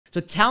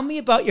So tell me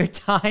about your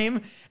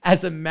time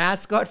as a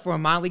mascot for a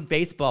minor league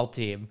baseball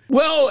team.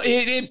 Well,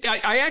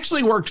 I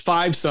actually worked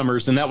 5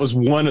 summers, and that was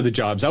one of the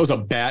jobs. I was a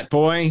bat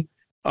boy.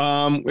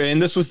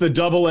 And this was the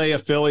AA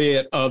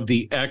affiliate of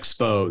the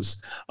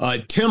Expos.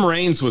 Tim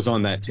Raines was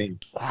on that team.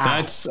 Wow.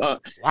 That's Wow.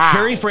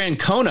 Terry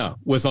Francona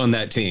was on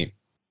that team.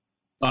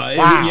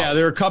 Wow. Yeah,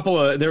 there are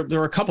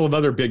a couple of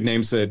other big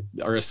names that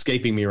are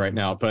escaping me right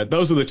now, but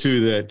those are the 2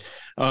 that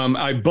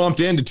I bumped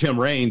into Tim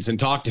Raines and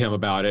talked to him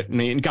about it. I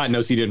mean, God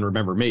knows he didn't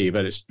remember me,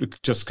 but it's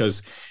just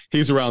because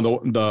he's around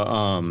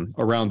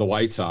the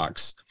White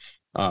Sox.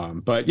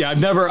 But yeah,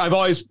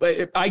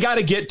 I got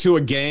to get to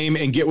a game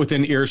and get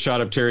within earshot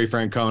of Terry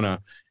Francona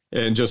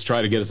and just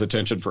try to get his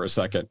attention for a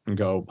second and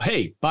go,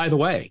 hey, by the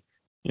way,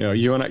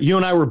 you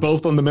and I were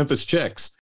both on the Memphis Chicks.